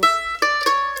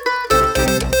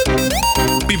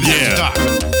dark.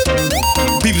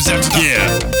 Beepers after dark.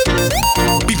 Yeah.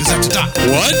 Beepers after dark.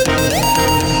 What?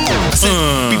 I said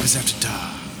beepers after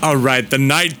dark. All right, the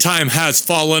nighttime has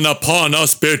fallen upon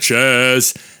us,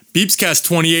 bitches. Beepscast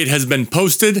 28 has been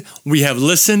posted. We have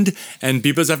listened, and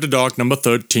Beepers After Dark number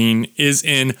 13 is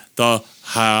in the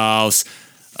house.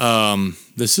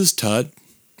 This is Tut,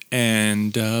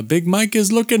 and Big Mike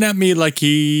is looking at me like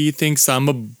he thinks I'm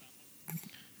a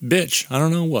bitch. I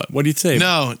don't know what. What do you say?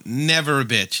 No, never a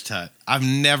bitch, Tut. I've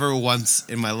never once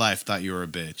in my life thought you were a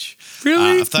bitch.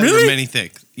 Really? I've thought you were many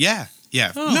things. Yeah.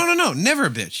 Oh. No, never a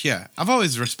bitch. Yeah, I've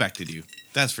always respected you.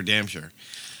 That's for damn sure.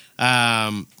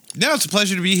 No, it's a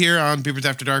pleasure to be here on Beepers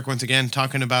After Dark once again,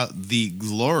 talking about the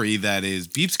glory that is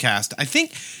Beepscast. I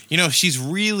think, she's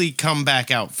really come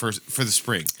back out for the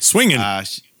spring. Swinging.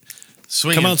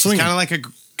 Swinging. Come out swinging. Kind of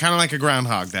like a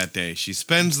groundhog that day. She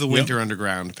spends the winter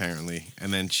underground apparently,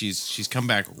 and then she's come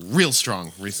back real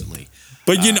strong recently.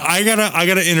 But I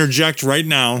gotta interject right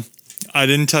now. I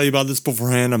didn't tell you about this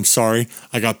beforehand. I'm sorry.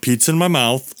 I got pizza in my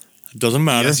mouth. It doesn't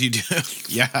matter. Yes, you do.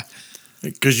 Yeah.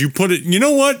 Because you put it. You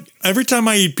know what? Every time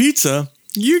I eat pizza,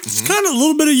 it's kind of a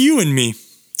little bit of you in me.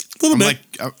 A little bit.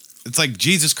 It's like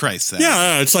Jesus Christ. That.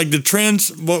 Yeah, it's like the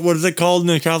what is it called in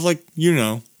the Catholic?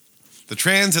 The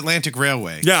Transatlantic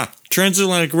Railway. Yeah,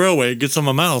 Transatlantic Railway gets on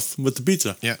my mouth with the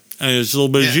pizza. Yeah. And there's a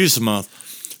little bit of juice in my mouth.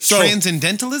 So,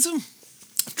 Transcendentalism?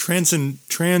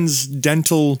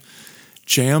 Transcendental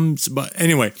jams. But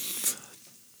anyway,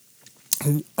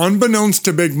 unbeknownst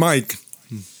to Big Mike,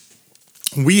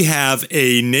 we have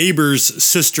a neighbor's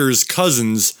sister's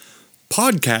cousin's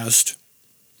podcast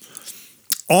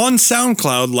on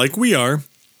SoundCloud like we are.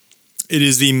 It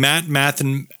is the Matt,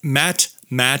 and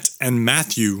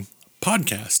Matthew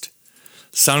podcast.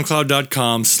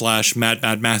 SoundCloud.com/Matt.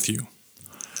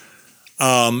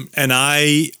 And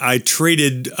I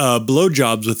traded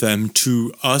blowjobs with them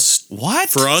to us. What?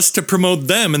 For us to promote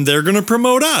them, and they're going to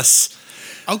promote us.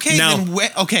 Okay, now,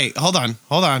 okay, hold on.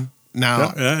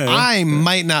 Now, I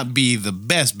might not be the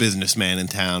best businessman in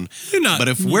town. You're not. But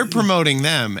if we're promoting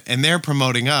them and they're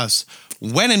promoting us,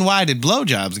 when and why did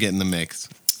blowjobs get in the mix?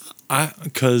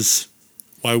 Because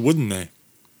why wouldn't they?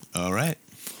 All right.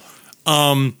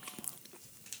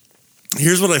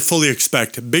 Here's what I fully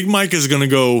expect. Big Mike is going to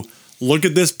go look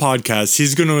at this podcast.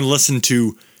 He's going to listen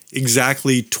to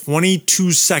exactly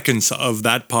 22 seconds of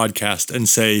that podcast and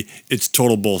say it's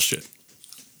total bullshit.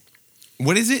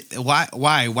 What is it?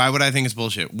 Why would I think it's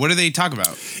bullshit? What do they talk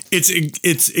about?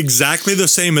 It's exactly the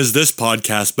same as this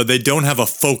podcast, but they don't have a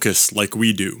focus like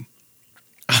we do.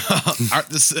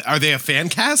 Are they a fan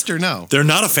cast or no? They're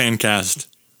not a fan cast.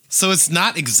 So it's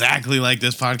not exactly like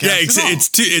this podcast. Yeah,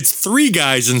 it's three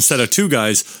guys instead of two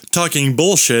guys talking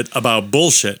bullshit about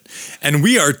bullshit. And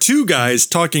we are two guys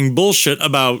talking bullshit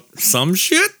about some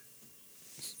shit.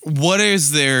 What are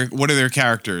their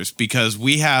characters? Because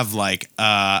we have like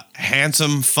a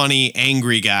handsome, funny,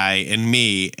 angry guy in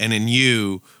me, and in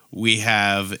you we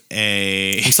have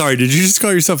a. I'm sorry, did you just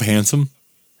call yourself handsome?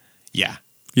 Yeah.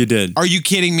 You did. Are you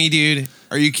kidding me, dude?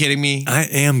 Are you kidding me? I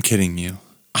am kidding you.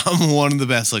 I'm one of the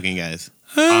best looking guys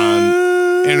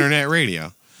on internet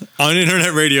radio. On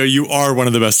internet radio, you are one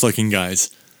of the best looking guys.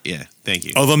 Yeah, thank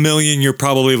you. Of a million, you're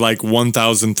probably like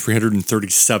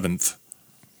 1,337th.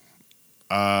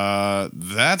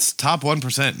 That's top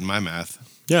 1% in my math.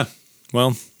 Yeah.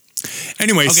 Well,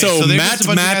 anyway, okay, so Matt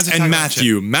and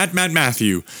Matthew. Matt,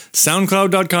 Matthew.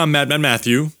 SoundCloud.com, Matt,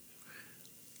 Matthew.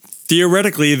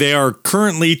 Theoretically, they are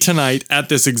currently tonight at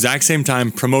this exact same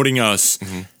time promoting us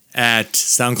at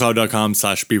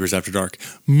SoundCloud.com/Beepers After Dark.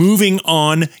 Moving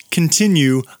on,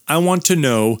 continue. I want to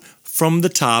know from the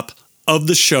top of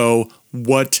the show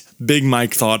what Big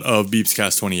Mike thought of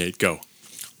Beepscast 28. Go.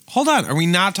 Hold on. Are we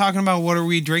not talking about what are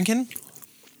we drinking?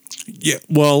 Yeah,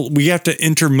 well, we have to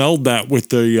intermeld that with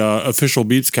the official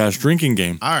Beepscast drinking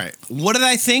game. All right. What did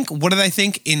I think? What did I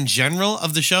think in general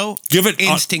of the show? Give it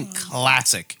instant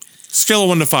classic. Scale of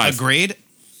 1 to 5. A grade?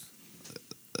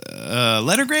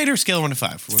 Letter grade or scale of 1 to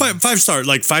 5? 5 stars.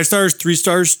 Like 5 stars, 3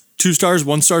 stars, 2 stars,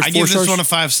 1 star, 4 stars. I give this one a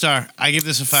 5 star. I give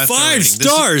this a 5 star. 5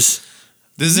 stars.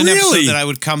 This is an episode that I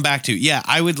would come back to. Yeah,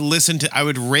 I would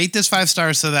rate this 5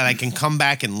 stars so that I can come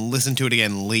back and listen to it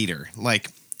again later. Like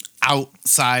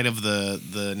outside of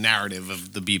the narrative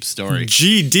of the Beep story.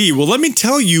 GD. Well, let me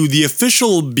tell you, the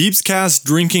official Beepscast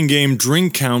drinking game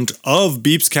drink count of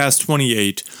Beepscast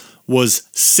 28 was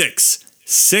 6.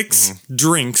 6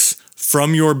 drinks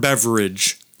from your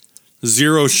beverage.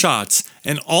 0 shots.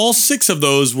 And all 6 of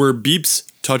those were Beeps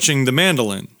touching the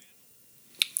mandolin.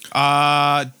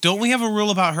 Don't we have a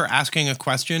rule about her asking a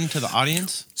question to the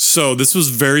audience? So this was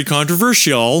very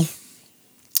controversial.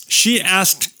 she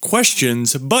asked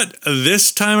questions, but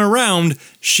this time around,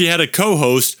 she had a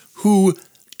co-host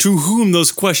to whom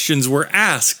those questions were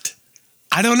asked.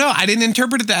 I don't know. I didn't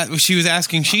interpret it that she was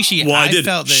asking Shishi. Well, I did.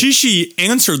 Felt that Shishi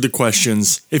answered the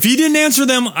questions. If he didn't answer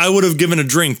them, I would have given a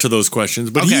drink to those questions.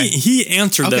 But he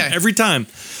answered them every time.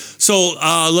 So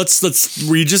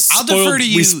we just I'll defer to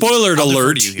you. We spoilered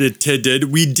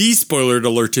alerted. We de-spoilered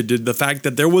alerted the fact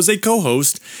that there was a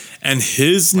co-host and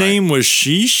his name was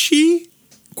Shishi?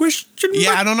 Question mark?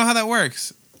 Yeah, I don't know how that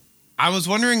works. I was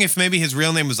wondering if maybe his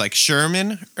real name was like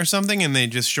Sherman or something, and they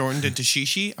just shortened it to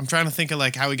Shishi. I'm trying to think of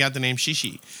like how he got the name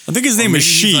Shishi. I think his name is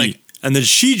She, and then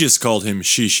she just called him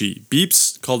Shishi.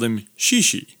 Beeps called him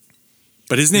Shishi,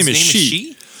 but his name is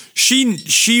She.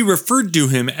 She referred to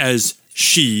him as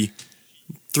She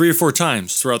 3 or 4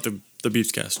 times throughout the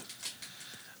Beeps cast.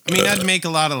 I mean, I'd make a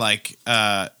lot of like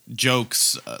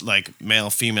jokes, like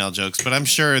male-female jokes, but I'm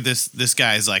sure this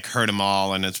guy's like heard them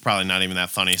all, and it's probably not even that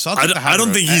funny. So I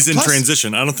don't think he's in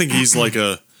transition. I don't think he's like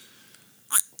a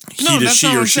he to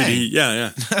she or she to he.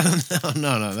 Yeah.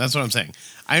 No, that's what I'm saying.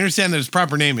 I understand that his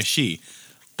proper name is She,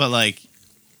 but like,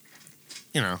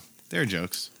 they're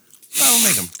jokes. I'll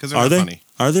make them because they're not funny.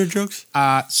 Are there jokes?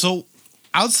 So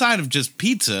outside of just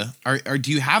pizza,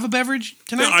 do you have a beverage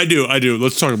tonight? Yeah, I do.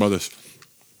 Let's talk about this.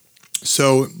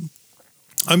 So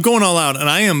I'm going all out, and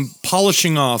I am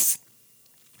polishing off.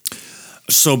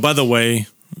 So, by the way,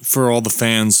 for all the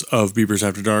fans of Beepers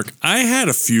After Dark, I had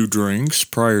a few drinks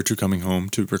prior to coming home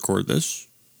to record this.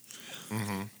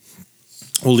 Mm-hmm.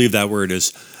 We'll leave that where it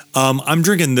is. I'm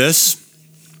drinking this.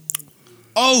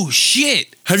 Oh,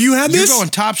 shit. Have you had this? You're going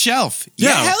top shelf.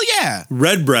 Yeah, hell yeah.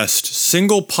 Redbreast,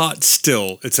 single pot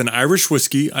still. It's an Irish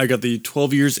whiskey. I got the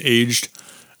 12 years aged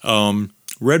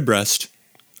Redbreast.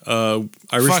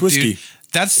 Irish whiskey.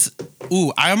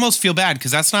 Dude. I almost feel bad because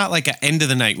that's not like an end of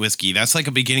the night whiskey. That's like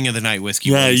a beginning of the night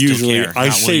whiskey. Yeah, usually care, I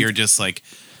say you're just like.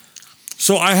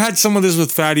 So I had some of this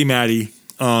with Fatty Matty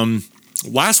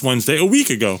last Wednesday, a week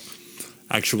ago,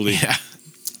 actually. Yeah,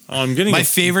 I'm getting my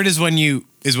favorite is when you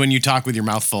talk with your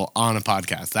mouth full on a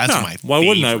podcast. That's my. Why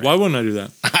wouldn't I? Why wouldn't I do that?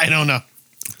 I don't know.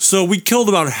 So we killed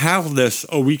about half of this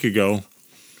a week ago.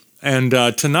 And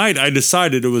tonight, I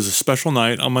decided it was a special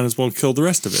night. I might as well kill the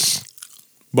rest of it.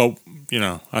 But,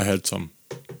 I had some,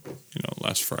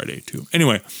 last Friday, too.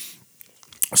 Anyway,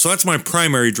 so that's my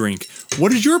primary drink.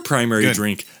 What is your primary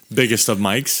drink, biggest of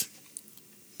Mike's?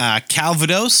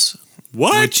 Calvados.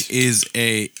 What? Which is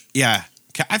I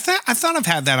thought I've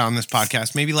had that on this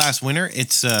podcast, maybe last winter.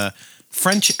 It's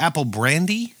French apple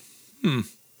brandy. How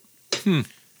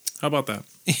about that?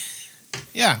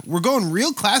 Yeah, we're going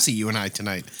real classy, you and I,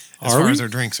 tonight, as far as our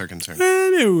drinks are concerned.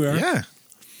 There we are. Yeah.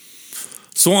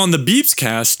 So on the Beeps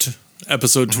cast,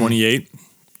 episode 28,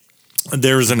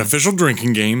 there is an official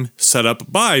drinking game set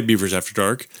up by Beavers After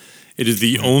Dark. It is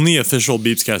the only official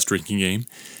Beeps cast drinking game.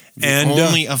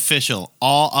 Only official.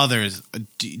 All others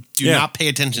do not pay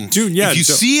attention. Dude, yeah. If you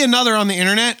see another on the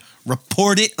internet,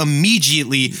 report it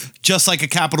immediately, just like a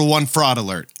Capital One fraud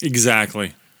alert.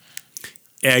 Exactly.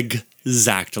 The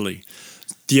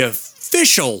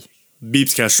official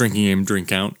Beepscast drinking game drink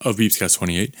count of Beepscast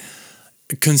 28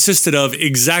 consisted of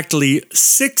exactly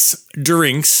 6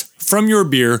 drinks from your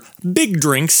beer, big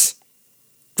drinks.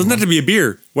 Doesn't have to be a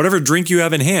beer, whatever drink you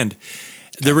have in hand.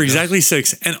 There were exactly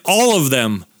 6, and all of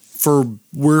them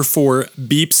were for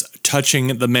Beeps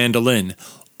touching the mandolin.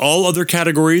 All other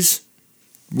categories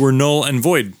were null and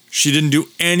void. She didn't do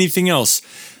anything else.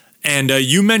 And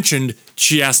you mentioned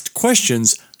she asked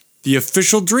questions. The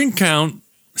official drink count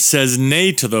says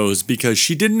nay to those because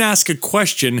she didn't ask a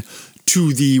question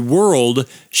to the world.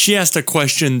 She asked a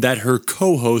question that her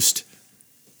co-host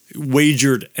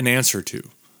wagered an answer to.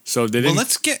 So they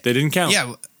didn't. They didn't count.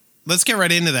 Yeah, let's get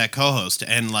right into that co-host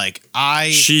and like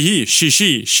she.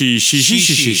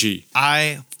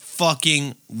 I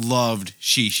fucking loved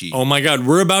Shishi. Oh my god,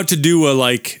 we're about to do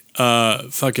a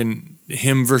fucking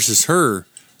him versus her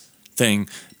thing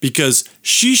because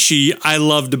Shishi I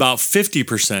loved about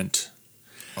 50%.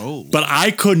 Oh. But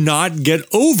I could not get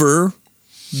over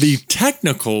the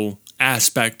technical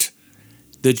aspect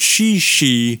that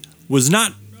Shishi was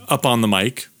not up on the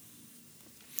mic.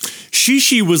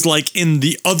 Shishi was like in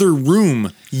the other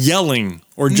room yelling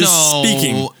or just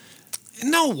speaking.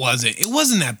 No, it wasn't. It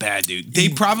wasn't that bad, dude. They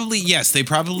probably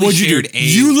shared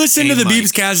You listened to the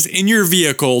Beepscast in your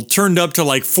vehicle turned up to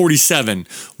like 47,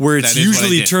 where it's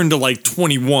usually turned to like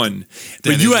 21.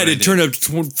 But you had it turned up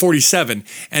to 47,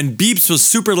 and Beeps was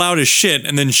super loud as shit,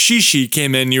 and then Shishi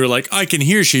came in, and you were like, I can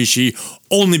hear Shishi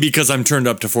only because I'm turned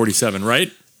up to 47,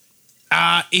 right?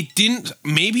 It didn't.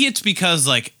 Maybe it's because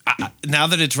now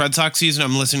that it's Red Sox season,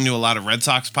 I'm listening to a lot of Red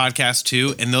Sox podcasts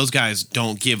too, and those guys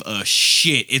don't give a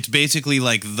shit. It's basically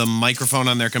like the microphone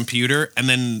on their computer, and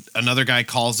then another guy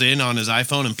calls in on his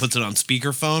iPhone and puts it on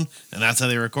speakerphone, and that's how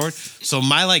they record. So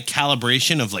my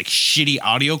calibration of shitty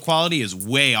audio quality is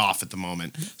way off at the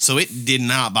moment. So it did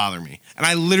not bother me, and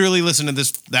I literally listened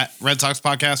to that Red Sox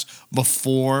podcast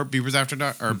before Beepers After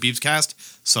Dark or Beeps Cast.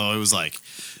 So it was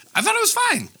I thought it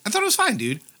was fine.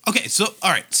 Dude. Okay, so all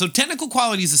right. So technical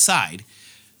qualities aside,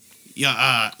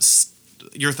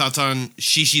 your thoughts on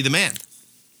Shishi the Man?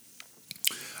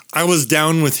 I was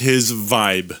down with his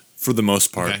vibe for the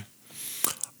most part. Okay.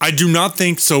 I do not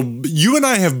think so. You and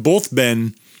I have both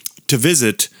been to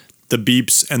visit the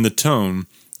Beeps and the Tone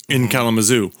in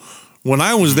Kalamazoo. When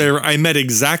I was there, I met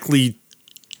exactly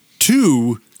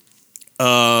 2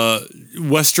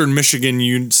 Western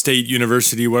Michigan State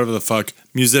University, whatever the fuck,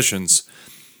 musicians.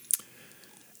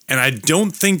 And I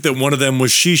don't think that one of them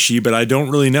was Shishi, but I don't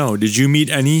really know. Did you meet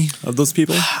any of those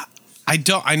people? I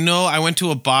don't. I know I went to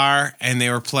a bar and they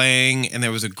were playing, and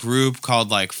there was a group called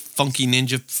Funky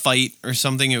Ninja Fight or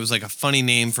something. It was a funny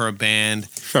name for a band.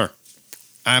 Sure.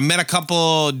 I met a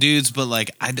couple dudes, but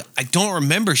I don't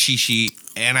remember Shishi,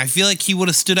 and I feel like he would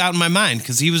have stood out in my mind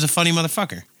because he was a funny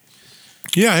motherfucker.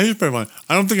 Yeah, he's pretty fun.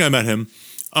 I don't think I met him.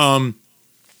 I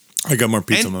got more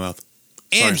pizza in my mouth.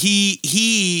 Sorry. And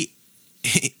he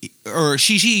or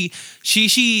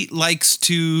Shishi likes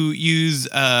to use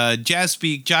jazz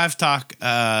speak, jive talk,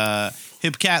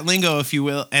 hip cat lingo, if you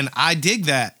will, and I dig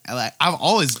that. I've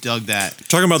always dug that.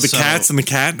 Talking about the cats and the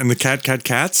cat and the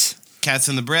cats. Cats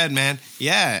and the bread, man.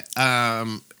 Yeah.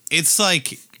 It's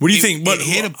What do you think?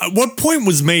 What point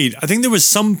was made? I think there was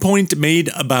some point made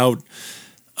about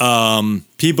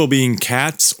people being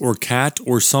cats or cat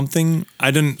or something.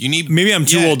 Maybe I'm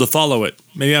too old to follow it.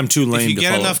 Maybe I'm too lame to follow it. If you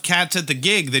get enough cats at the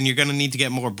gig, then you're going to need to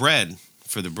get more bread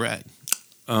for the bread.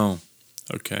 Oh,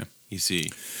 okay. You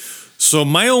see. So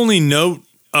my only note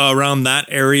around that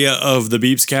area of the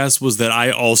Beeps Cast was that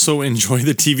I also enjoy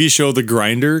the TV show The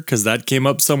Grinder, because that came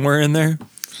up somewhere in there.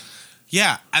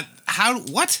 Yeah.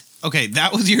 What? Okay,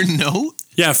 that was your note?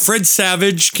 Yeah, Fred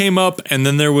Savage came up, and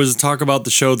then there was talk about the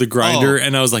show The Grinder,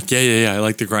 and I was like, yeah, I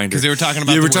like The Grinder. Because they were talking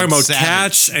about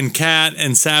cats and cat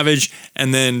and Savage,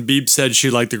 and then Beep said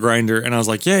she liked The Grinder, and I was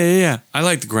like, yeah, I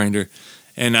like The Grinder.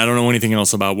 And I don't know anything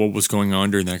else about what was going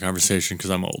on during that conversation because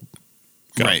I'm old.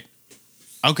 Right.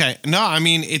 Okay. No, I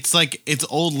mean, it's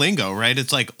old lingo, right?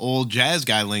 It's old jazz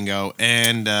guy lingo,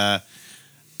 and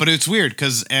but it's weird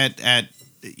because at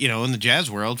in the jazz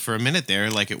world for a minute there,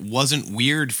 it wasn't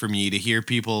weird for me to hear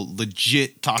people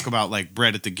legit talk about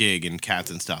bread at the gig and cats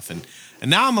and stuff. And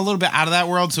now I'm a little bit out of that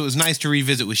world, so it was nice to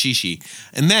revisit with Shishi.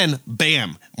 And then,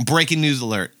 bam, breaking news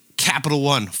alert, Capital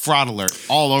One fraud alert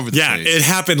all over the place. Yeah, it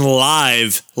happened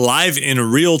live in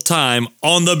real time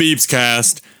on the Beeps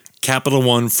Cast. Capital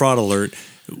One fraud alert.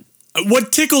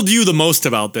 What tickled you the most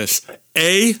about this?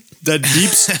 A, that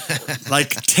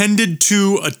Beeps tended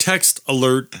to a text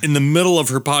alert in the middle of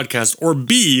her podcast, or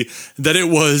B, that it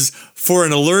was for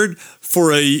an alert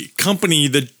for a company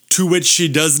to which she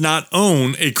does not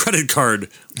own a credit card.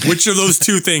 Which of those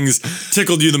two things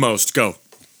tickled you the most? Go.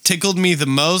 Tickled me the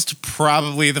most,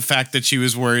 probably the fact that she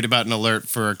was worried about an alert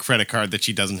for a credit card that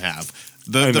she doesn't have.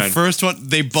 The first one,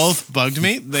 they both bugged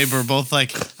me. They were both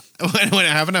when it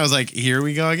happened, I was like, here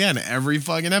we go again. Every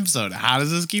fucking episode. How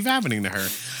does this keep happening to her?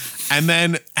 And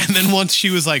then once she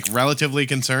was relatively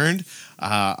concerned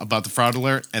about the fraud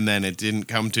alert, and then it didn't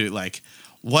come to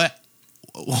what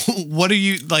are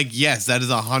you yes, that is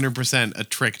 100% a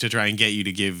trick to try and get you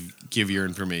to give your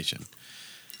information.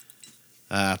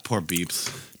 Poor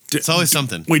Beeps. It's always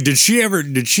something. Wait, did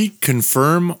she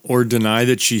confirm or deny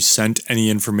that she sent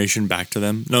any information back to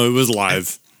them? No, it was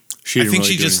live. I think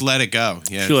she just let it go.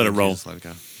 Yeah, she let it roll.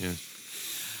 Yeah.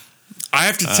 I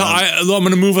have to tell. I'm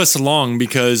going to move us along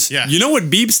because you know what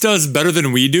Beeps does better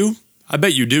than we do? I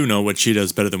bet you do know what she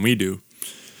does better than we do.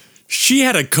 She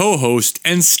had a co-host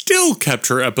and still kept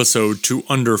her episode to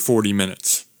under 40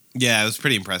 minutes. Yeah, it was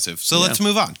pretty impressive. So let's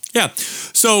move on. Yeah.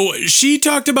 So she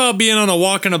talked about being on a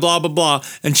walk and a blah, blah, blah.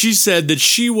 And she said that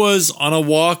she was on a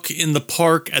walk in the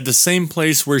park at the same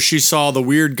place where she saw the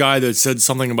weird guy that said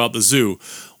something about the zoo.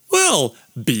 Well,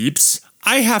 Beeps,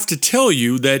 I have to tell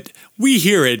you that we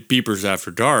here at Beepers After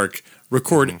Dark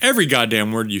record every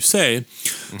goddamn word you say.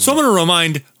 So I'm going to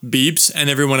remind Beeps and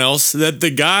everyone else that the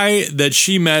guy that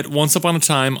she met once upon a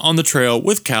time on the trail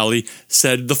with Callie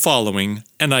said the following,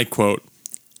 and I quote,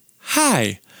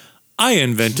 "Hi, I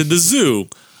invented the zoo.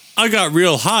 I got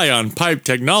real high on pipe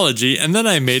technology and then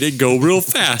I made it go real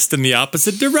fast in the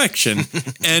opposite direction."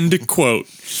 End quote.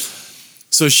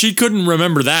 So she couldn't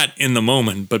remember that in the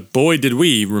moment, but boy, did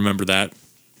we remember that.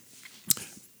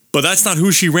 But that's not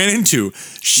who she ran into.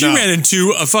 She ran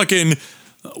into a fucking...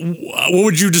 What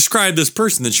would you describe this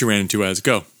person that she ran into as?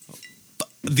 Go.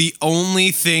 The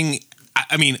only thing...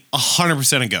 I mean,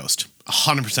 100% a ghost.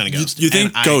 100% a ghost. You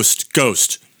think?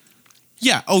 Ghost.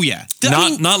 Yeah. Oh, yeah.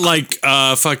 Not like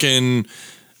fucking...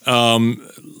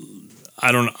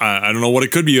 I don't know what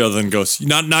it could be other than ghost.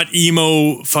 Not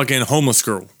emo fucking homeless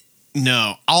girl.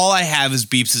 No, all I have is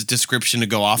Beeps' description to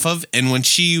go off of. And when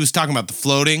she was talking about the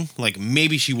floating, like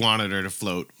maybe she wanted her to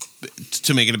float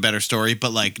to make it a better story,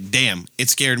 but like, damn, it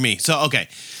scared me. So, okay.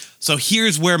 So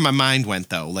here's where my mind went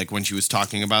though, like when she was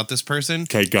talking about this person.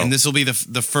 Okay, go. And this will be the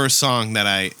first song that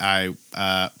I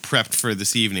prepped for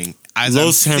this evening. As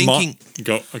Los I'm thinking,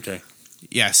 Go, okay.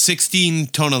 yeah, 16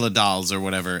 tonalidades or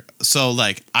whatever. So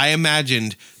like, I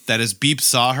imagined that as Beeps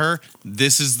saw her,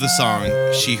 this is the song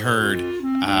she heard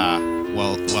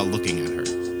while looking at her.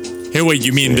 Hey, wait,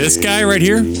 you mean this guy right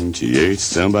here? Este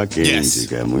samba quente Yes.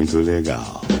 que é muito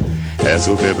legal. É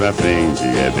super pra frente,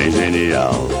 é bem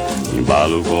genial.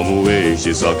 Embalo como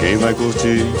este, só quem vai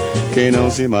curtir. Quem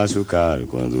não se machucar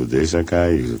quando deixa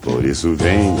cair. Por isso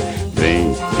vem,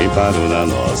 quem parou na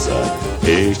nossa.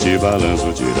 Este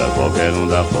balanço tira qualquer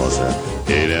da fossa.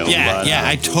 Ele é Yeah,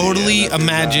 I totally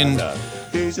imagined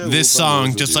this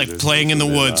song just like playing in the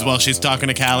woods while she's talking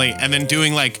to Callie and then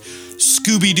doing like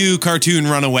Scooby-Doo cartoon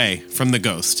Runaway from the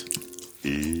ghost. I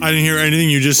didn't hear anything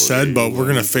you just said, but we're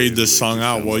going to fade this song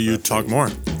out while you talk more.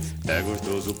 I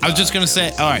was just going to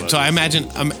say, all right, so I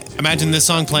imagine this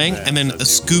song playing and then a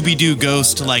Scooby-Doo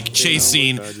ghost like chase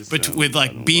scene with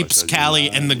like Beeps, Callie,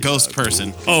 and the ghost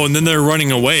person. Oh, and then they're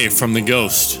running away from the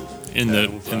ghost in the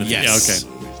Yes.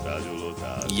 Yeah,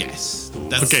 okay. Yes.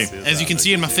 That's, Okay. As you can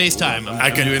see in my FaceTime, I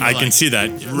can see that.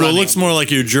 Well, it looks more like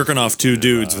you're jerking off two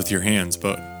dudes with your hands,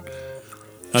 but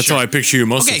that's Sure. how I picture you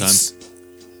most of the time.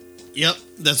 Yep,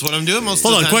 that's what I'm doing most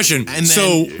Hold of on, the time. question. And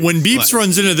So then, when Beeps what?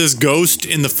 runs into this ghost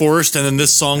in the forest and then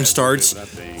this song starts,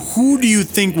 who do you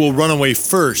think will run away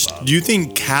first? Do you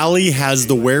think Callie has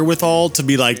the wherewithal to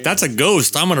be like, that's a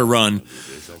ghost, I'm gonna run?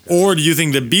 Or do you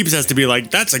think that Beeps has to be like,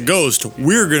 that's a ghost,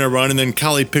 we're gonna run, and then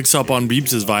Callie picks up on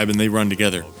Beeps' vibe and they run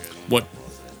together? What?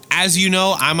 As you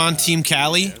know, I'm on Team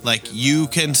Callie. Like, you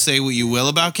can say what you will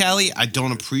about Callie. I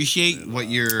don't appreciate what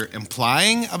you're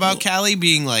implying about Callie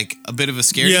being, like, a bit of a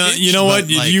scaredy Yeah, bitch, you know what?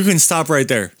 but, like, You can stop right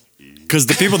there. Because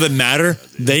the people that matter,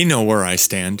 they know where I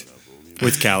stand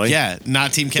with Callie. Yeah,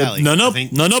 not Team Callie. No, I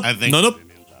think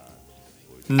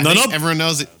everyone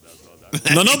knows it.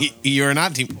 You're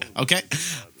not Team... Okay.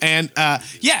 And,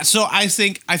 yeah, so I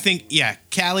think, yeah,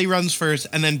 Callie runs first,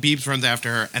 and then Beeps runs after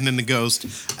her, and then the ghost.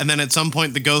 And then at some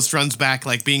point, the ghost runs back,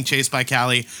 like, being chased by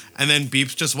Callie, and then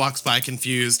Beeps just walks by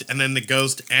confused, and then the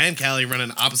ghost and Callie run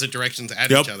in opposite directions at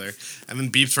each other, and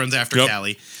then Beeps runs after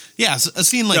Callie. Yeah, so a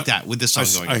scene like that with this song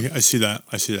going on. I see that.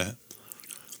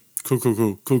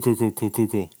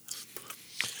 Cool.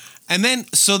 And then,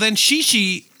 so then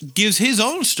Shishi gives his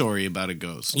own story about a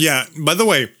ghost. Yeah, by the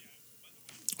way,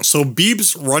 so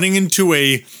Beeps running into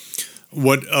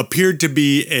what appeared to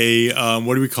be a,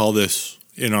 what do we call this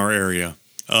in our area?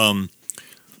 I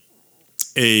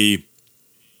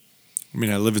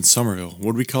live in Somerville.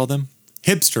 What do we call them?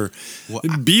 Hipster.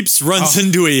 Beeps runs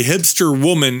into a hipster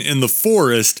woman in the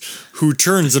forest who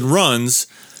turns and runs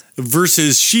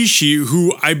versus Shishi,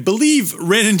 who I believe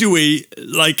ran into a,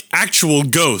 like, actual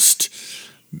ghost.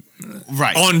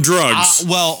 Right. On drugs.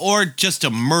 Or just a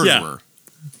murderer. Yeah.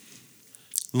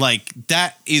 Like,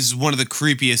 that is one of the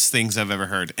creepiest things I've ever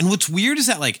heard. And what's weird is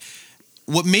that, like,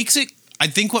 what makes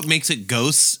it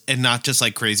ghosts and not just,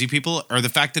 like, crazy people are the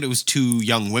fact that it was two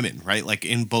young women, right? Like,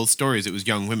 in both stories, it was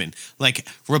young women. Like,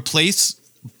 replace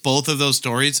both of those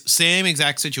stories, same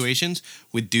exact situations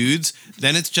with dudes,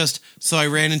 then it's just, so I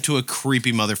ran into a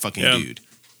creepy motherfucking dude.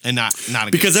 And not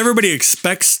a because ghost. Everybody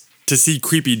expects to see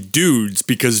creepy dudes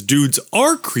because dudes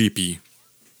are creepy.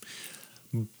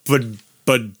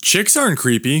 But chicks aren't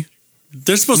creepy.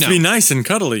 They're supposed to be nice and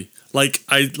cuddly. Like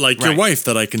your wife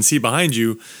that I can see behind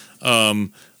you,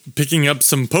 picking up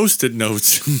some Post-it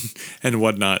notes and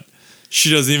whatnot. She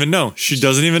doesn't even know. She's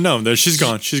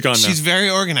gone. She's gone now. She's very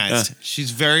organized.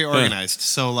 She's very organized.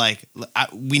 So, like,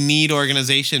 we need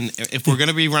organization. If we're going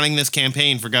to be running this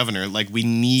campaign for governor, like, we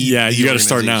need Yeah, you got to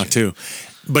start now, too.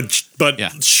 But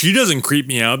she doesn't creep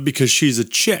me out because she's a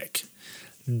chick.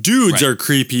 Dudes are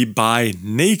creepy by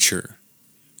nature.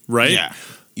 Right? Yeah.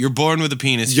 You're born with a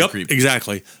penis. You're creepy.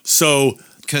 Exactly. So...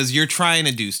 Because you're trying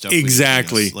to do stuff.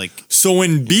 Exactly. With your penis, like, so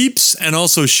when Beeps and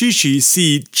also Shishi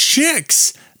see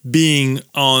chicks being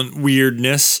on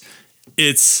weirdness,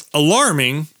 it's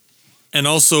alarming and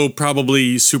also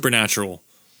probably Supernatural.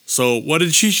 So what did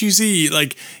Shishi see?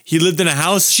 Like, he lived in a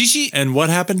house, and what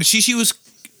happened? Shishi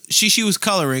was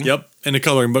coloring. Yep, in a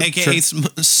coloring book. AKA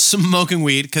smoking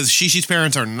weed, because Shishi's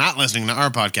parents are not listening to our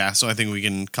podcast, so I think we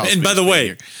can call it. And by the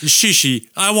way, Shishi,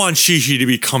 I want Shishi to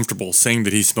be comfortable saying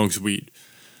that he smokes weed.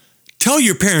 Tell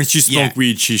your parents you smoke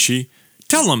weed, Shishi.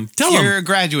 Tell them. You're a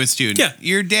graduate student. Yeah.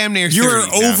 You're damn near 30 You're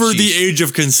over now, the age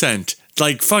of consent.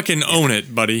 Like, fucking own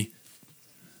it, buddy.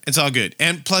 It's all good.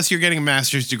 And plus, you're getting a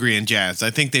master's degree in jazz.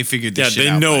 I think they figured this shit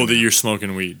out. Yeah, they know that you're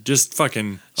smoking weed. Just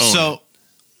fucking own it.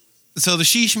 So the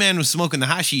sheesh man was smoking the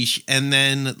hashish, and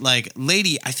then, like,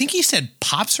 lady, I think he said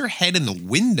pops her head in the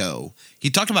window. He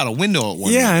talked about a window at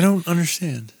one point. Yeah, I don't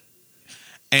understand.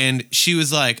 And she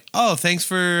was like, "Oh, thanks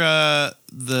for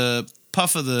the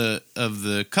puff of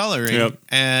the coloring.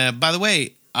 Yep. By the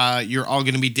way, you're all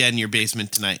going to be dead in your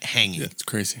basement tonight, hanging." Yeah, it's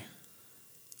crazy.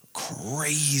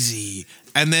 Crazy.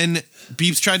 And then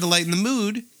Beeps tried to lighten the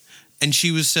mood, and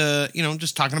she was,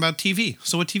 just talking about TV.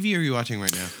 So what TV are you watching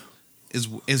right now?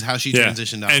 Is how she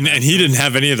transitioned out. And he didn't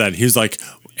have any of that. He was like,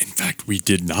 in fact, we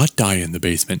did not die in the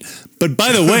basement. But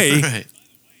by the way, right.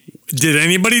 Did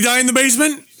anybody die in the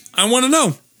basement? I want to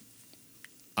know.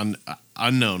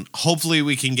 Unknown. Hopefully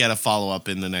we can get a follow-up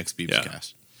in the next Beeps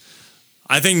cast.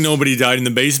 I think nobody died in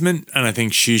the basement, and I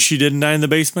think Shishi didn't die in the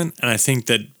basement, and I think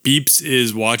that Beeps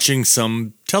is watching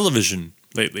some television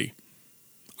lately.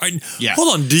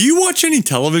 Hold on. Do you watch any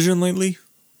television lately?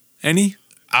 Any?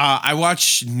 I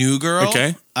watched New Girl.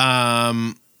 Okay.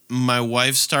 My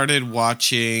wife started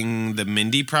watching The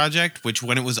Mindy Project, which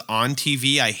when it was on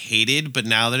TV, I hated, but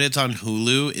now that it's on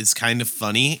Hulu, it's kind of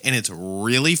funny, and it's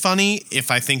really funny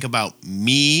if I think about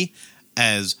me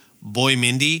as boy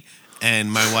Mindy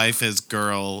and my wife as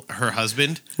girl, her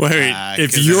husband. Wait,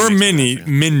 if you're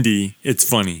Mindy, it's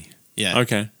funny. Yeah.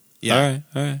 Okay. Yeah.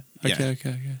 All right. Okay.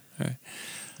 All right.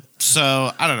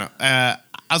 So, I don't know.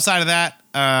 Outside of that,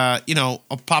 I'll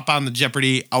pop on the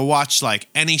Jeopardy. I'll watch like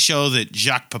any show that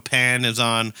Jacques Pepin is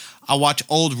on. I'll watch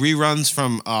old reruns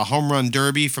from Home Run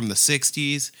Derby from the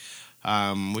 60s,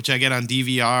 which I get on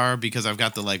DVR because I've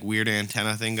got the like weird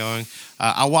antenna thing going.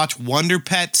 I'll watch Wonder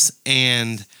Pets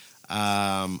and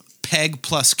Peg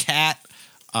plus Cat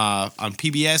on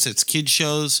PBS. It's kids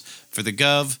shows for the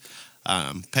Gov.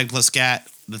 Peg plus Cat.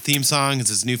 The theme song is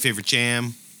his new favorite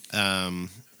jam.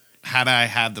 Had I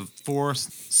had the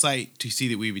foresight to see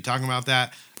that we'd be talking about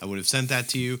that, I would have sent that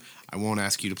to you. I won't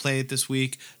ask you to play it this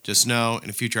week. Just know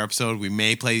in a future episode we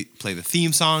may play the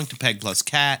theme song to Peg plus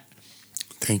Cat.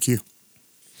 Thank you.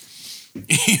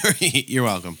 You're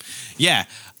welcome. Yeah.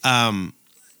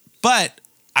 But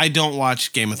I don't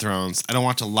watch Game of Thrones. I don't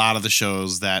watch a lot of the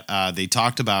shows that they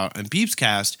talked about on Beeps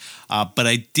Cast, but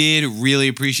I did really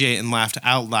appreciate and laughed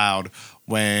out loud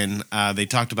when they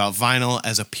talked about vinyl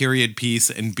as a period piece,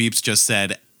 and Beeps just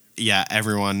said, yeah,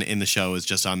 everyone in the show is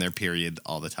just on their period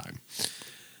all the time.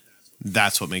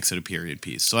 That's what makes it a period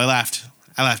piece. So I laughed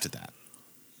at that.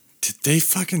 Did they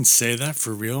fucking say that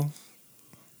for real?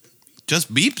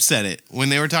 Just Beep said it when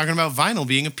they were talking about vinyl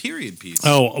being a period piece.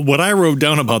 Oh, what I wrote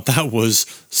down about that was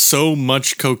so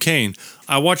much cocaine.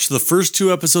 I watched the first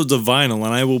 2 episodes of Vinyl,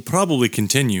 and I will probably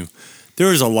continue.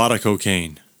 There is a lot of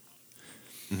cocaine.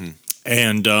 Mm-hmm.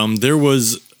 And there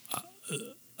was,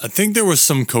 I think there was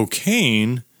some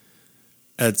cocaine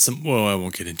at some, well, I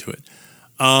won't get into it.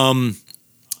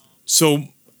 So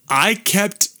I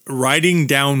kept writing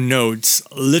down notes,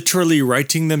 literally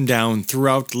writing them down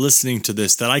throughout listening to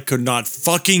this, that I could not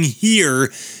fucking hear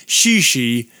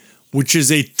Shishi, which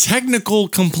is a technical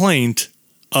complaint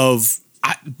of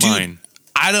mine.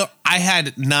 I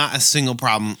had not a single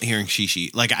problem hearing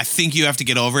Shishi. Like, I think you have to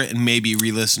get over it and maybe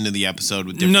re-listen to the episode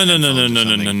with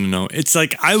different No. It's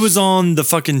like I was on the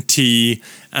fucking T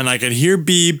and I could hear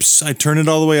Beeps. I turned it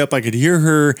all the way up. I could hear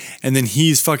her, and then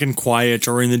he's fucking quiet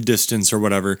or in the distance or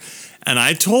whatever. And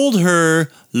I told her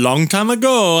long time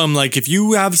ago, I'm like, if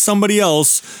you have somebody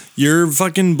else, your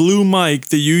fucking blue mic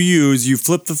that you use, you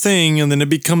flip the thing and then it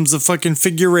becomes a fucking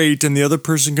figure 8 and the other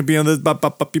person could be on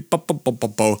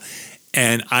the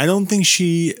and I don't think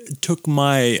she took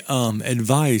my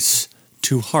advice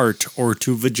to heart or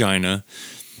to vagina,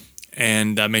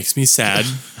 and that makes me sad.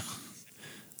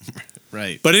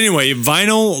 Right. But anyway,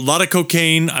 Vinyl, a lot of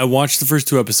cocaine. I watched the first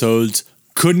 2 episodes.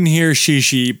 Couldn't hear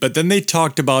Shishi, but then they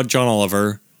talked about John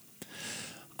Oliver,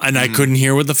 and I couldn't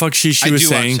hear what the fuck Shishi was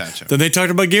saying. Then they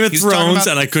talked about Game of Thrones,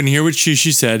 and I couldn't hear what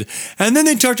Shishi said. And then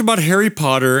they talked about Harry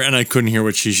Potter, and I couldn't hear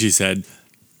what Shishi said.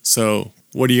 So,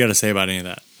 what do you got to say about any of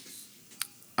that?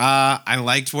 I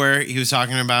liked where he was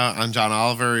talking about on John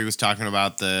Oliver. He was talking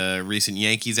about the recent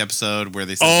Yankees episode where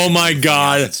they said, "Oh my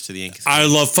god, to the Yankees."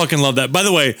 I fucking love that." By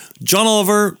the way, John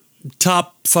Oliver,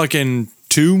 top fucking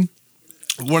 2.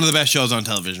 One of the best shows on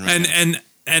television. Right now.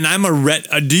 And I'm a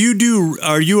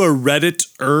Are you a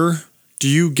Redditor? Do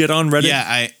you get on Reddit?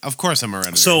 Yeah, of course I'm a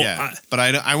Redditor. So, yeah. But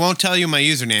I won't tell you my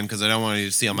username because I don't want you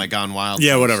to see all my Gone Wild.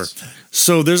 Yeah, posts. whatever.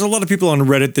 So there's a lot of people on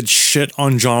Reddit that shit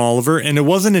on John Oliver, and it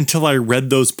wasn't until I read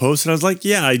those posts and I was like,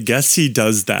 yeah, I guess he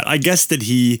does that. I guess that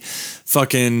he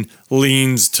fucking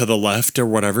leans to the left or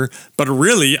whatever. But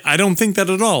really, I don't think that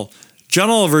at all. John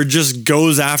Oliver just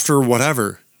goes after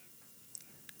whatever.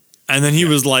 And then he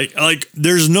was like,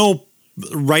 there's no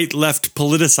right-left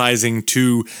politicizing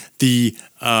to the,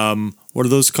 what are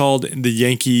those called? The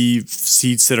Yankee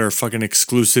seats that are fucking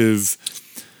exclusive.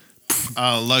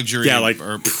 Luxury. Yeah, like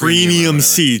or premium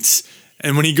seats.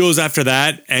 And when he goes after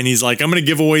that and he's like, I'm going to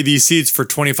give away these seats for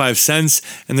 25 cents.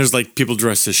 And there's like people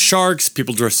dressed as sharks,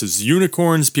 people dressed as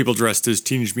unicorns, people dressed as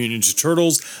Teenage Mutant Ninja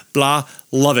Turtles, blah.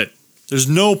 Love it. There's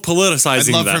no politicizing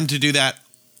I'd love that. for him to do that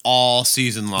all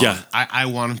season long. Yeah. I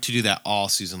want him to do that all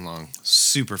season long.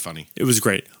 Super funny. It was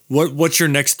great. What's your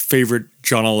next favorite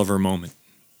John Oliver moment?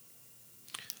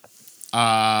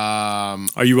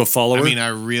 Are you a follower? I mean, I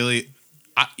really...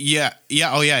 yeah.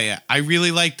 I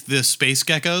really liked the space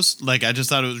geckos. Like, I just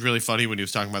thought it was really funny when he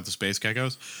was talking about the space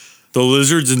geckos. The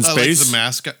lizards in space? Like the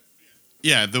mascot.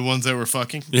 Yeah, the ones that were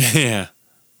fucking. Yeah.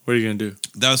 What are you going to do?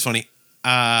 That was funny.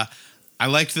 I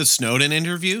liked the Snowden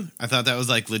interview. I thought that was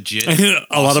like legit.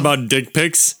 A lot about dick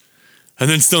pics. And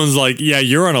then Stone's like, yeah,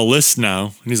 you're on a list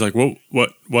now. And he's like,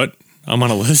 what? I'm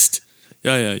on a list?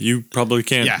 Yeah, you probably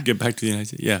can't get back to the United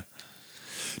States. Yeah.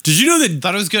 Did you know that?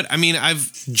 Thought it was good. I mean,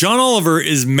 John Oliver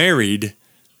is married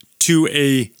to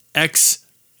a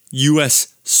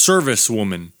ex-U.S.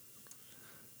 servicewoman.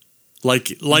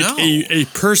 Like No. a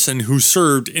person who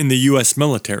served in the U.S.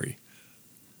 military.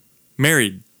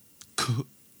 Married. Cool.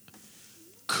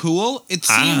 It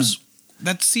seems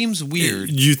that seems weird.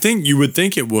 You would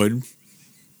think it would.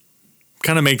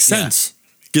 Kind of makes sense.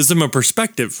 Gives them a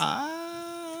perspective.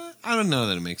 I don't know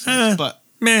that it makes sense, but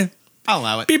meh. I'll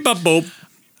allow it. Beep up boop.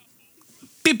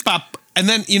 Beep bop. And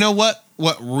then you know what?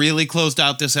 What really closed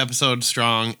out this episode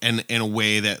strong and in a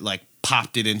way that like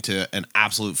popped it into an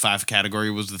absolute 5 category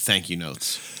was the thank you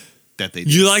notes that they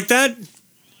did. You like that?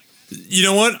 You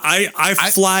know what? I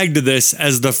flagged this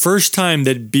as the first time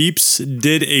that Beeps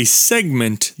did a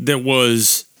segment that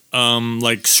was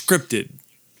like scripted.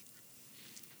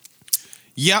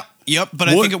 Yep, but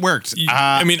I think it worked.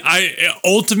 I mean, I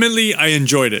ultimately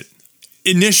enjoyed it.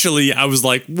 Initially, I was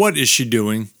like, "What is she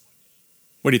doing?"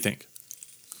 What do you think?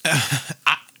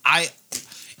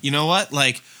 You know what?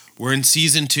 Like, we're in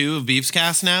season 2 of Beeps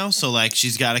Cast now, so like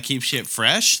she's got to keep shit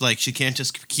fresh. Like, she can't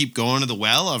just keep going to the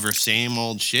well of her same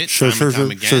old shit time and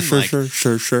time again.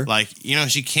 Sure. Like, you know,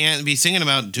 she can't be singing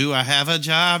about "Do I have a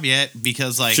job yet?"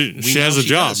 because like she has a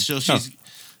job. So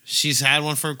she's had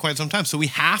one for quite some time. So we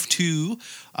have to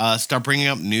start bringing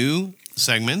up new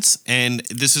segments, and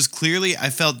this is clearly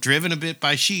I felt driven a bit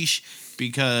by Sheesh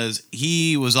because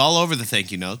he was all over the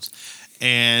thank you notes,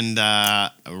 and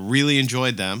really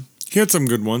enjoyed them. He had some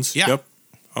good ones. Yeah. Yep.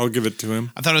 I'll give it to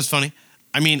him. I thought it was funny.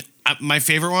 I mean, my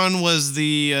favorite one was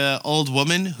the old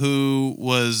woman who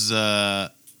was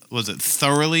it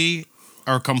thoroughly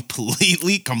or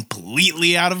completely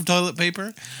out of toilet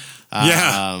paper?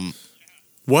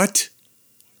 What?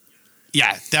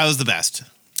 Yeah, that was the best.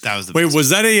 Wait, was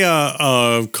that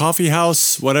a coffee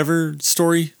house whatever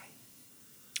story?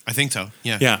 I think so.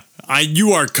 Yeah. Yeah.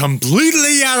 You are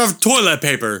completely out of toilet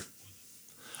paper.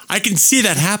 I can see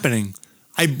that happening.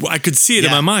 I could see it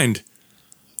in my mind.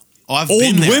 Oh, I've Old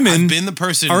been there. women I've been the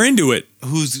person are into it.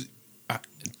 who's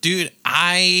dude,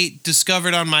 I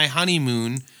discovered on my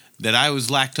honeymoon that I was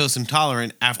lactose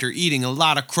intolerant after eating a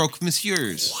lot of croque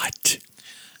monsieurs. What?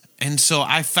 And so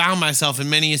I found myself in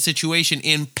many a situation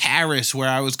in Paris where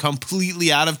I was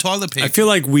completely out of toilet paper. I feel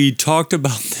like we talked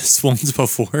about this once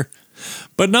before,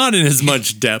 but not in as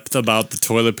much depth about the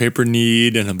toilet paper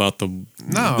need and about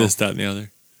this, that, and the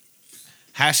other.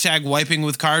 Hashtag wiping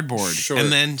with cardboard. Sure.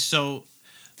 And then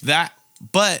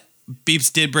but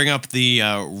Beeps did bring up the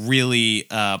really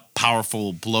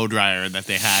powerful blow dryer that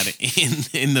they had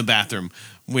in the bathroom,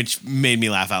 which made me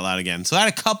laugh out loud again. So I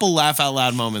had a couple laugh out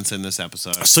loud moments in this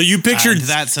episode. So you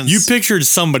pictured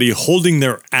somebody holding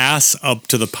their ass up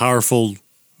to the powerful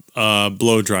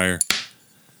blow dryer.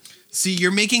 See,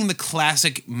 you're making the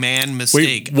classic man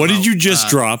mistake. Wait, what did you just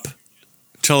drop?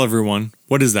 Tell everyone.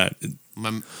 What is that?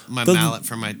 My mallet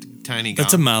for my tiny gong.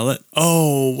 That's a mallet.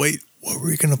 Oh, wait. What were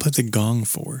you going to put the gong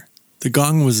for? The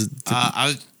gong was...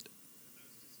 I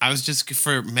I was just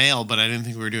for mail, but I didn't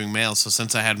think we were doing mail. So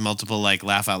since I had multiple like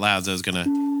laugh out louds, I was gonna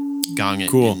gong it.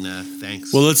 Cool.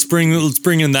 Thanks. Well, let's bring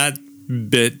in that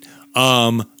bit.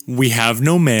 We have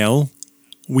no mail.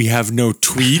 We have no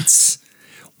tweets.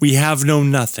 We have no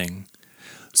nothing.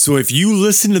 So if you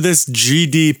listen to this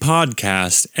GD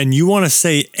podcast and you want to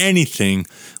say anything,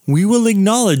 we will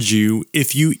acknowledge you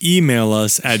if you email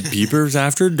us at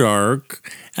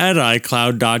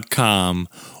beepersafterdark@icloud.com,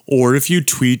 or if you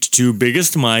tweet to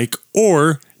Biggest Mike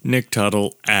or Nick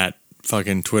Tuttle at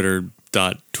fucking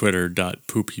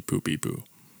twitter.poopy-poopy-poo.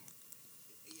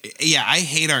 Yeah, I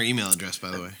hate our email address, by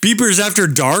the way. Beepers After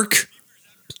Dark?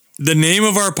 The name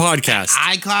of our podcast.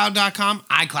 iCloud.com?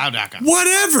 iCloud.com.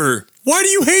 Whatever. Why do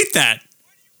you hate that?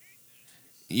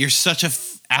 You're such a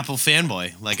Apple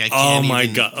fanboy. Like, I can't Oh my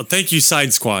God. Thank you, Side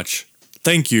Squatch.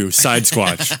 Thank you, Side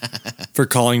Squatch, for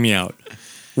calling me out.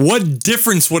 What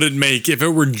difference would it make if it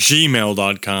were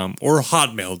gmail.com or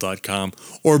hotmail.com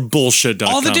or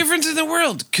bullshit.com? All the difference in the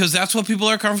world, because that's what people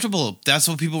are comfortable. That's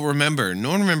what people remember.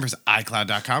 No one remembers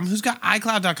iCloud.com. Who's got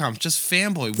iCloud.com? Just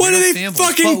fanboy. What do they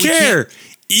fucking care?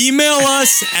 Email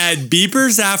us at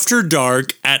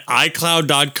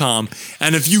beepersafterdark@icloud.com.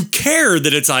 And if you care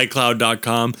that it's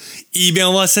iCloud.com,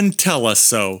 email us and tell us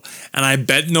so. And I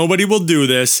bet nobody will do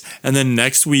this. And then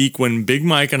next week, when Big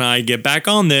Mike and I get back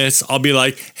on this, I'll be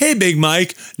like, hey, Big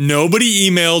Mike, nobody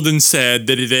emailed and said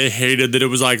that they hated that it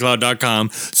was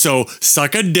iCloud.com. So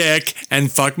suck a dick and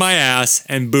fuck my ass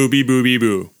and booby booby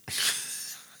boo.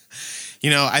 You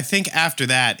know, I think after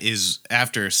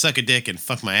suck a dick and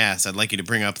fuck my ass, I'd like you to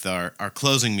bring up our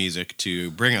closing music to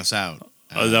bring us out.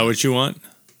 Is that what you want?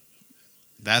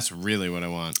 That's really what I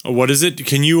want. What is it?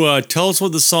 Can you tell us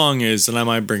what the song is, and I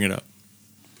might bring it up.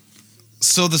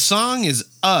 So the song is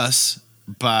Us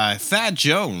by Fat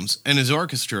Jones and his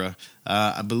orchestra.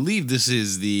 I believe this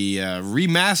is the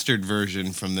remastered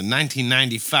version from the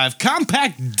 1995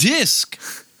 compact disc.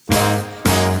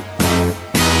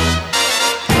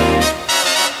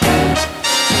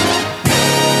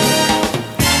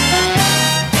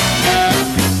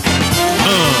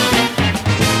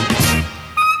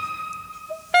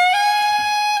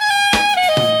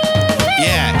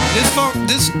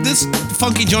 This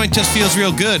funky joint just feels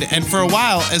real good, and for a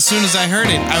while, as soon as I heard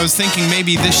it, I was thinking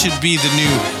maybe this should be the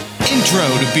new intro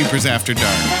to Beepers After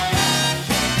Dark.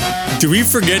 Did we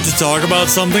forget to talk about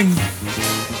something?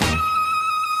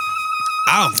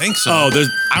 I don't think so. Oh,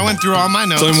 I went through all my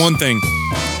notes. Only one thing.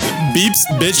 Beeps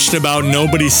bitched about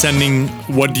nobody sending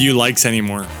what do you likes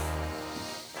anymore.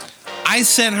 I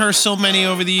sent her so many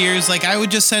over the years. Like, I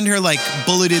would just send her, like,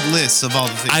 bulleted lists of all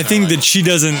the things I think like. that she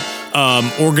doesn't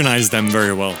organize them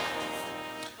very well.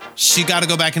 She got to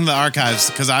go back into the archives,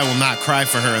 because I will not cry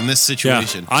for her in this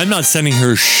situation. Yeah, I'm not sending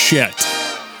her shit.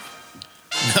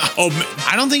 No, oh,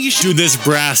 I don't think you should. Dude, this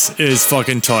brass is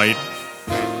fucking tight.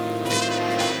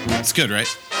 It's good, right?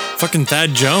 Fucking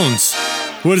Thad Jones.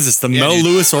 What is this, the Mel dude.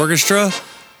 Lewis Orchestra?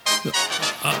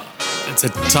 It's a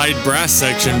tight brass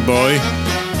section, boy.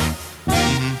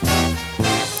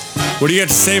 What do you got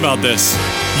to say about this?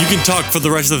 You can talk for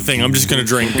the rest of the thing. I'm just going to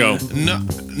drink. Go. No,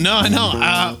 I know.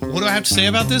 What do I have to say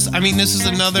about this? I mean, this is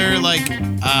another, like,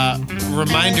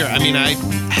 reminder. I mean, I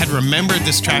had remembered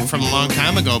this track from a long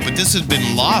time ago, but this has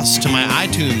been lost to my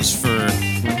iTunes for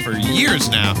years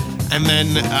now. And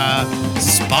then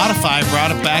Spotify brought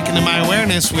it back into my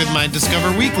awareness with my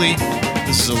Discover Weekly.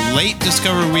 This is a late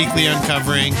Discover Weekly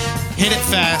uncovering. Hit it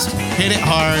fast, hit it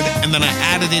hard, and then I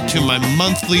added it to my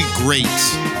monthly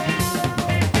greats.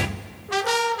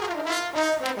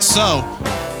 So,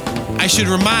 I should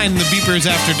remind the Beepers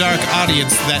After Dark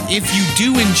audience that if you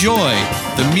do enjoy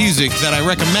the music that I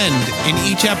recommend in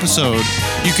each episode,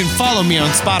 you can follow me on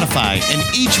Spotify, and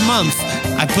each month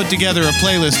I put together a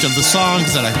playlist of the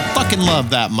songs that I fucking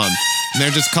love that month. And they're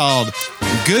just called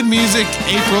Good Music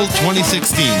April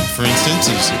 2016, for instance,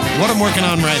 is what I'm working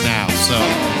on right now. So,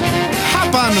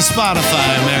 hop on to Spotify,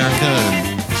 America,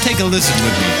 and take a listen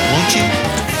with me, won't you?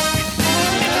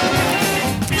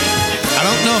 I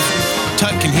don't know if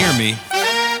Tut can hear me,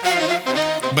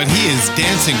 but he is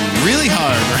dancing really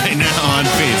hard right now on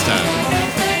FaceTime.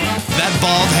 That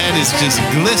bald head is just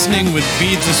glistening with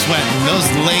beads of sweat, and those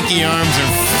lanky arms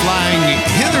are flying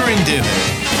hither and thither.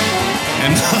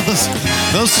 And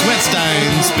those sweat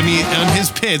steins beneath on his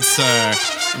pits are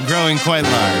growing quite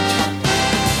large.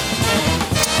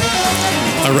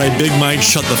 All right, Big Mike,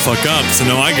 shut the fuck up, so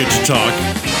now I get to talk.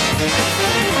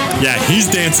 Yeah, he's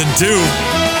dancing too.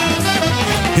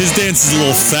 His dance is a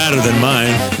little fatter than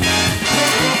mine.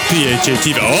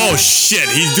 PHAT. Oh, shit.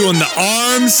 He's doing the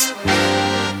arms.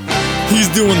 He's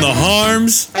doing the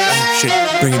harms. Oh, shit.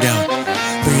 Bring it down.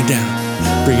 Bring it down.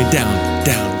 Bring it down,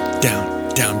 down,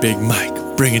 down, down, Big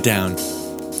Mike. Bring it down.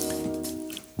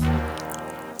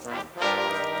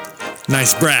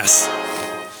 Nice brass.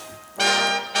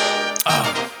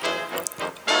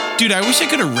 Dude, I wish I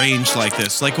could arrange like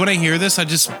this. Like when I hear this,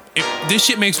 this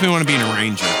shit makes me want to be an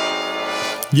arranger.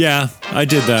 Yeah, I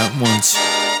did that once.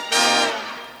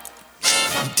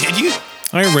 Did you?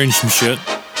 I arranged some shit.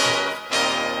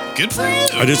 Good for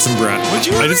you. I did some brass. What'd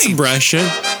you I did arrange? some brass shit.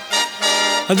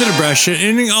 I did a brass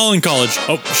shit all in college.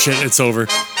 Oh shit, it's over.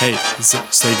 Hey,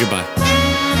 say goodbye.